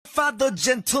Father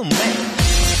gentleman.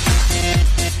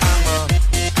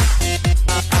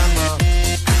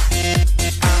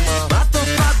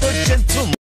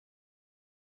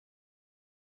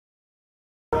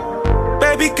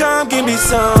 Baby, come give me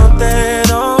something,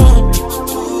 oh.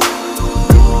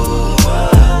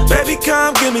 Baby,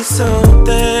 come give me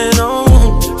something, oh.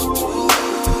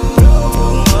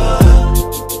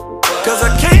 'Cause I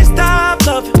can't stop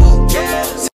loving.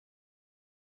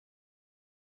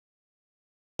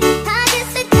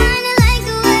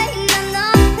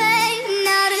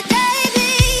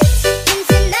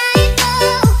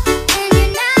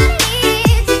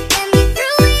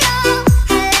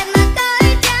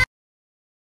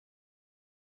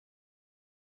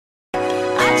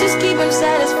 Keep him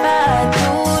satisfied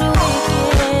through the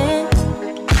weekend.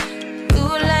 Do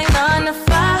it like 9 to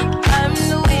 5. I'm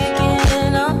the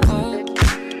weekend.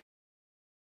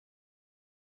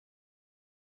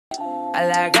 I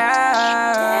like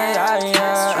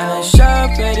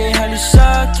Alasha, pretty Halisha,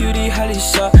 cutie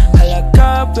Halisha.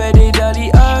 Halaka, pretty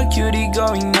Dali, cutie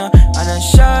going now.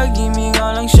 Anasha, give me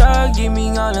all on sha, give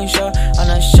me all on sha.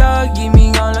 Anasha, give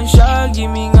me all on sha, give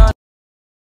me all.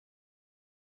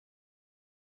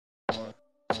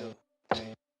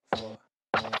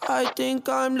 I think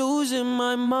I'm losing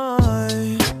my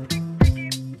mind,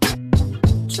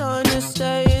 trying to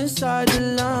stay inside the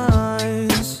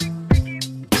lines.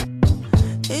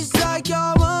 It's like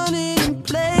you're running in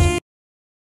place.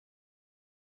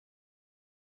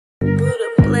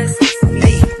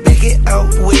 Hey, back it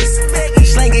out west,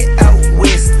 slang it out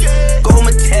west. Go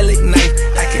metallic knife,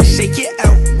 I can shake it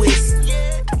out west.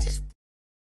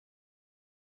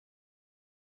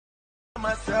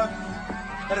 Myself.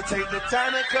 Gotta take the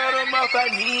time to cut them off, I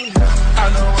need her. I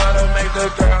know how to make the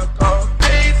girl go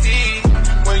crazy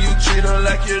when you treat her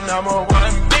like you're number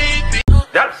one, baby.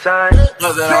 That sign.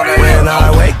 When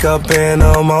I wake up in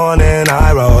the morning,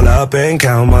 I roll up and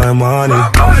count my money.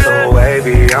 I'm so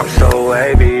wavy, I'm so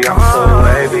wavy, I'm so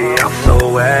wavy, I'm so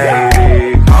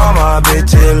wavy. All my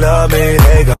bitches love me,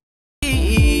 they go.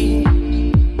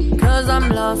 'Cause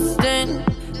I'm lost in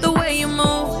the way you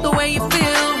move, the way you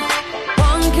feel.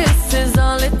 One kiss is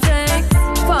all it takes,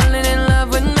 falling in love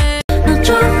with me. No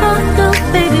trouble, no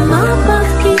baby, my boss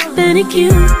keeping it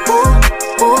cute. Ooh,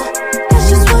 ooh, that's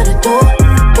just what I do,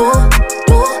 do,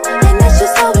 do. And that's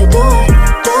just how we do it,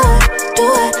 do it, do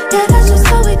it. Yeah, that's just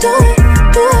how we do it,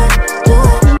 do it, do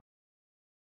it.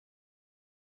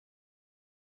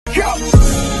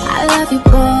 I love you,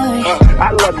 boy. I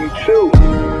love you too.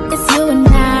 It's you and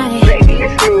I. Baby,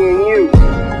 it's me and you.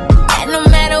 And no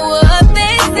matter what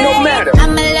they say, No matter.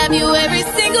 I'ma love you every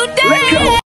single day. Let's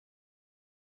go.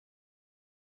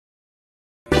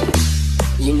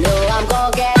 You know I'm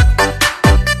gon' get.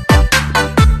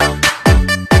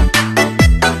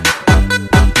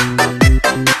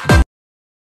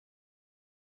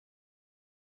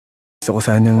 Gusto ko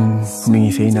sanang humingi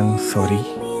sa'yo ng sorry.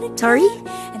 Sorry?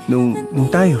 Nung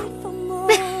tayo.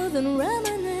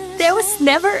 There was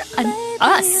never an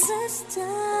us.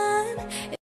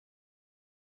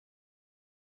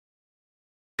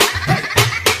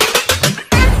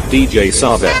 DJ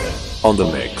Savek on the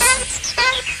mix.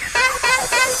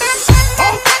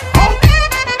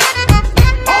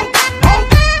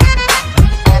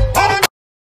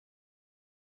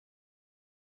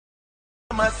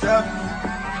 Myself.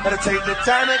 Gotta take the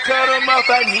time to cut them off,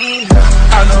 I need her.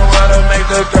 I know how to make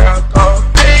the girl go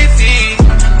crazy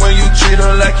when you treat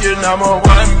her like you're number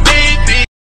one, baby.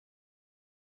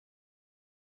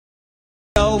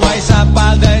 Ay sa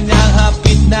paganyang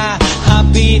hapit na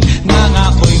nga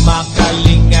ako'y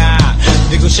makalinga.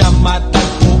 Di ko siya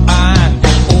matagpuan,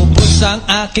 ubos ang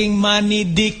aking money,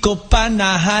 di ko pa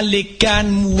nahalikan.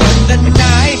 When the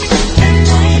night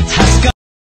has come.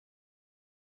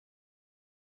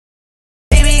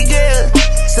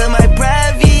 To my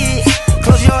private,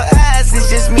 close your eyes,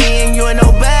 it's just me and you and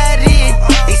nobody.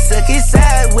 They suck it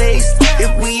sideways,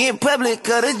 if we in public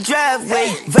or the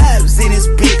driveway. Vibes in this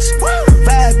bitch,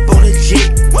 vibe on the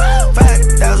jet,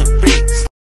 5,000 bricks.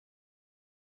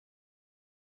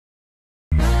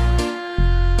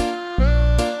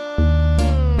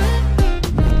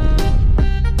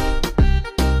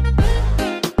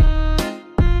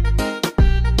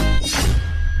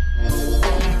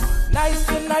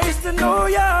 Nice to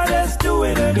know ya, let's do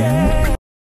it again.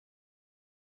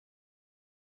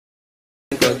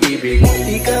 Pag-ibig,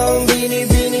 ikaw ang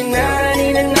binibining na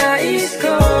ninanais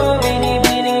ko,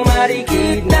 binibining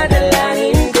marikit na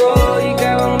dalangin ko.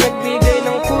 Ikaw ang nagbigay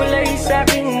ng kulay sa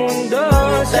aking mundo.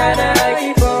 Sana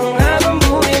ay ipong habang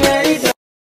buhay na ito.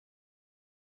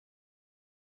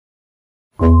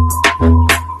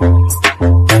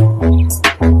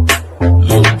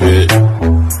 Little bit.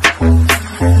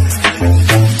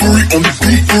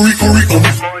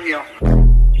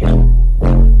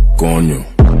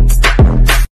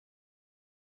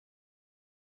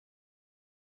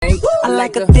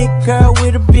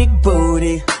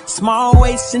 Small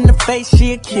waist in the face,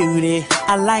 she a cutie.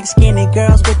 I like skinny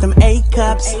girls with them A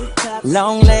cups,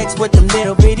 long legs with them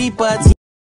little bitty butts.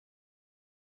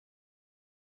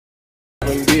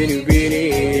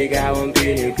 Binibini, ikaw ang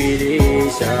pinipili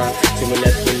siya.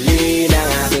 Simula't muli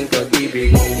ng aking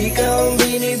pag-ibig. Ikaw ang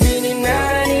binibini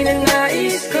na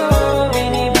ninanais ko.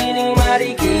 Binibining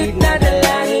marikit na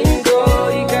dalangin ko.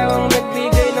 Ikaw ang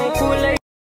nagbigay ng kulay.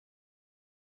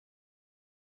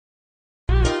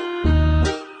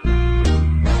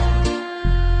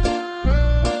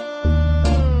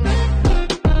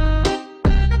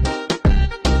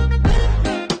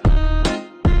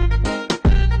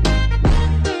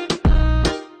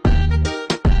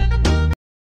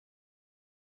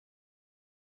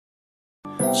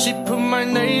 She put my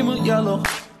name with yellow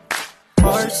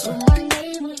hearts.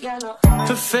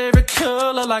 Her favorite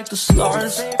color like the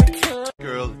stars.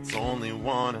 Girl, it's only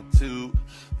one or two.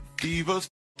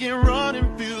 Divas can run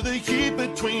and feel the heat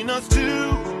between us two.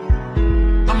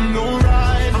 I'm no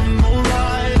ride, I'm no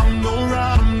ride, I'm no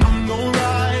ride, I'm no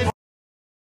ride.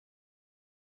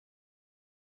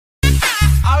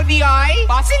 Audi,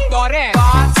 passing dore,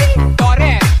 passing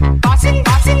dore, passing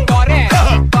dore,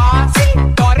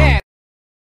 passing dore.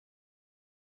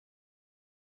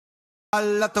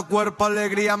 Dale a tu cuerpo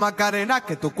alegría Macarena,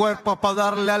 que tu cuerpo es para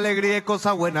darle alegría y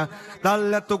cosa buena.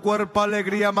 Dale a tu cuerpo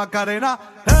alegría Macarena,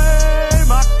 hey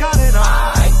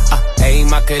Macarena. Hey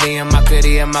Macarena,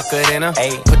 Macarena, Macarena.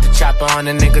 Hey, put the chopper on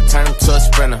the nigga, turn him to a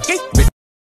sprinter.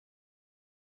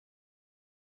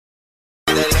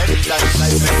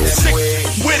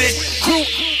 With it, group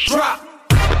drop.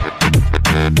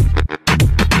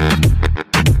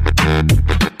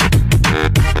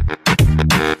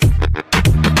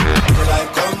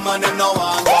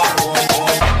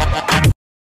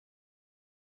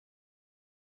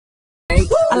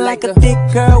 I like a thick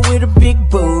girl with a big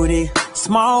booty,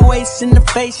 small waist in the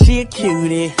face, she a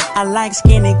cutie. I like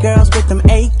skinny girls with them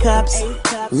A cups,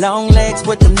 long legs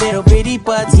with them little bitty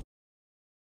butts.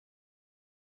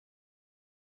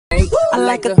 I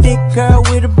like a thick girl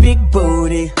with a big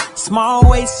booty, small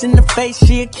waist in the face,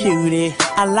 she a cutie.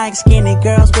 I like skinny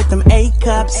girls with them A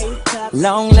cups,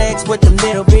 long legs with them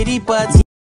little bitty butts.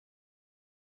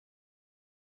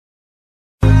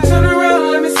 Turn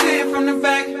around, let me see it from the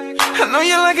back. I know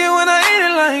you like it when I eat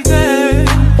it like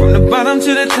that. From the bottom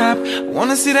to the top,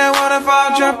 wanna see that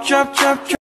waterfall drop, drop, drop,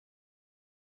 drop.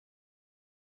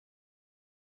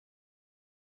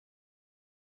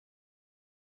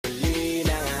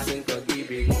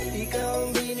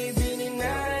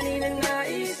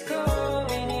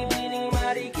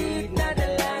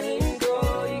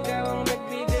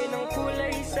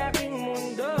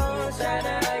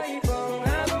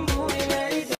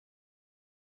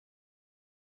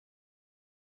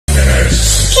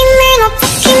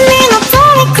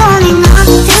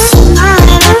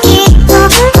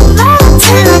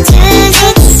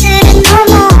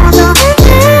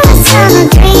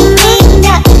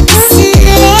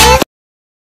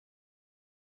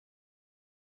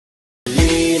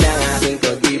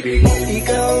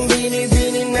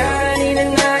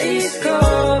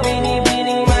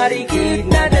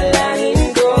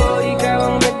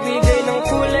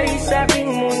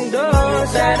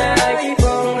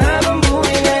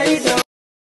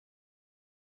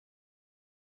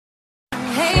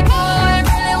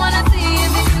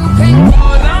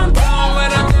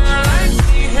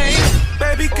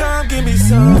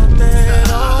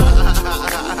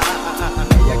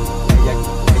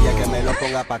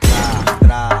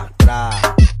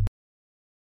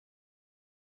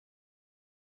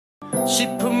 She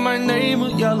put my name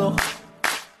with yellow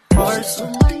hearts.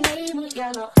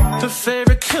 Her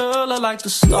favorite color like the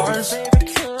stars.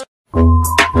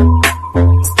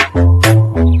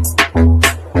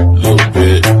 Little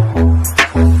bit.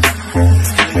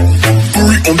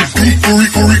 On the beat,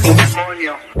 on the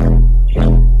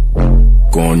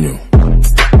Coño.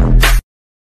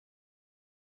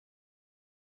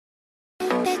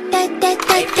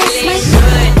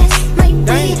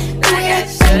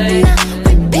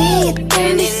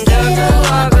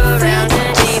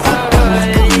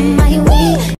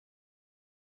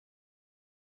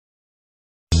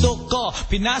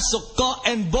 Pinasok ko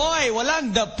and boy,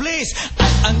 walang the please.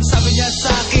 At ang sabi niya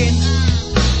sa akin,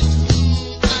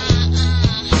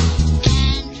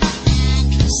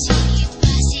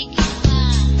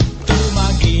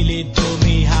 tumagilid,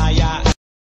 tumihaya.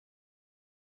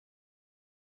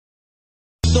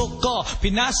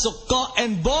 Pinasok ko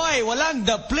and boy, walang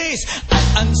the please.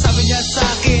 At ang sabi niya sa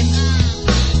akin,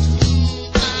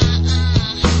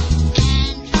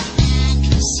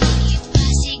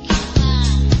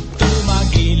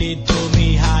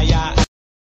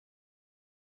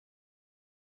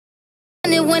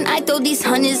 100 when I throw these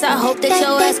hundreds. I hope that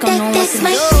your ass gon' know what to do.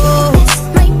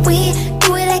 That's my way.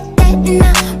 Do it like that and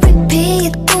I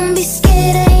repeat. Don't be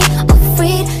scared, I ain't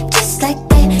afraid. Just like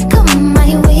that, come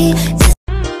my way.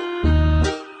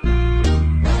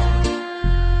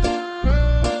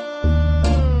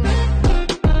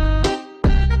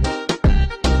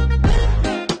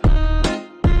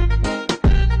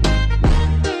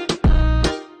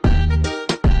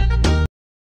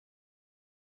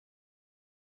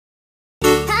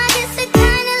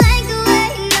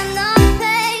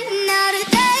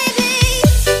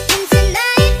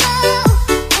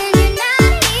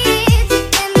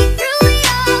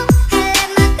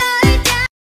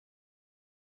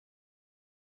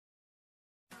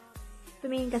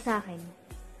 Tumingin ka sa akin.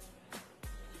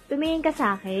 Tumingin ka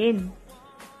sa akin.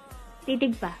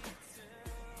 Titig pa.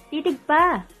 Titig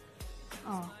pa.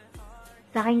 Oh.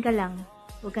 Sa akin ka lang.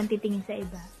 Huwag kang titingin sa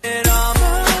iba.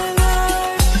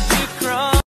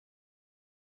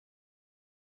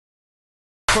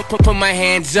 Put my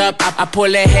hands up, I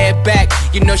pull her head back.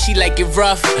 You know she like it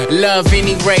rough. Love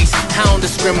any race, I don't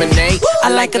discriminate. I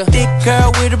like a thick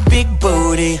girl with a big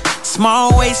booty,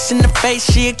 small waist in the face,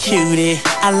 she a cutie.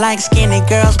 I like skinny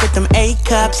girls with them A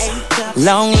cups,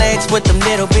 long legs with them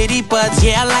little bitty butts.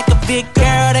 Yeah, I like a big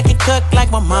girl that can cook like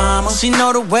my mama. She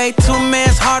know the way to a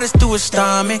man's heart is through his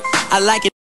stomach. I like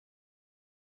it.